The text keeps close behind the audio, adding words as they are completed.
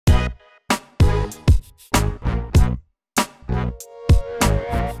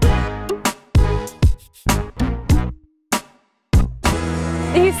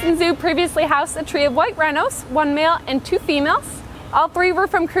The Houston Zoo previously housed a trio of white rhinos, one male and two females. All three were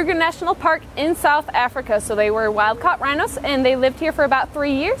from Kruger National Park in South Africa, so they were wild-caught rhinos, and they lived here for about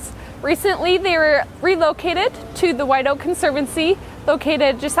 3 years. Recently, they were relocated to the White Oak Conservancy,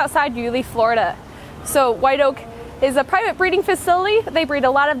 located just outside Yulee, Florida. So White Oak is a private breeding facility. They breed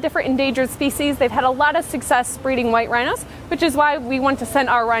a lot of different endangered species. They've had a lot of success breeding white rhinos, which is why we want to send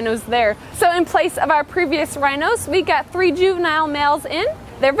our rhinos there. So in place of our previous rhinos, we got 3 juvenile males in.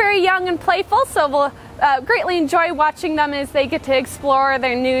 They're very young and playful, so we'll greatly enjoy watching them as they get to explore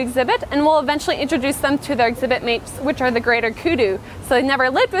their new exhibit, and we'll eventually introduce them to their exhibit mates, which are the greater kudu. So they've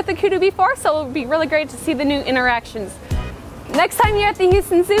never lived with a kudu before, so it'll be really great to see the new interactions. Next time you're at the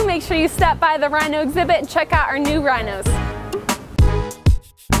Houston Zoo, make sure you stop by the rhino exhibit and check out our new rhinos.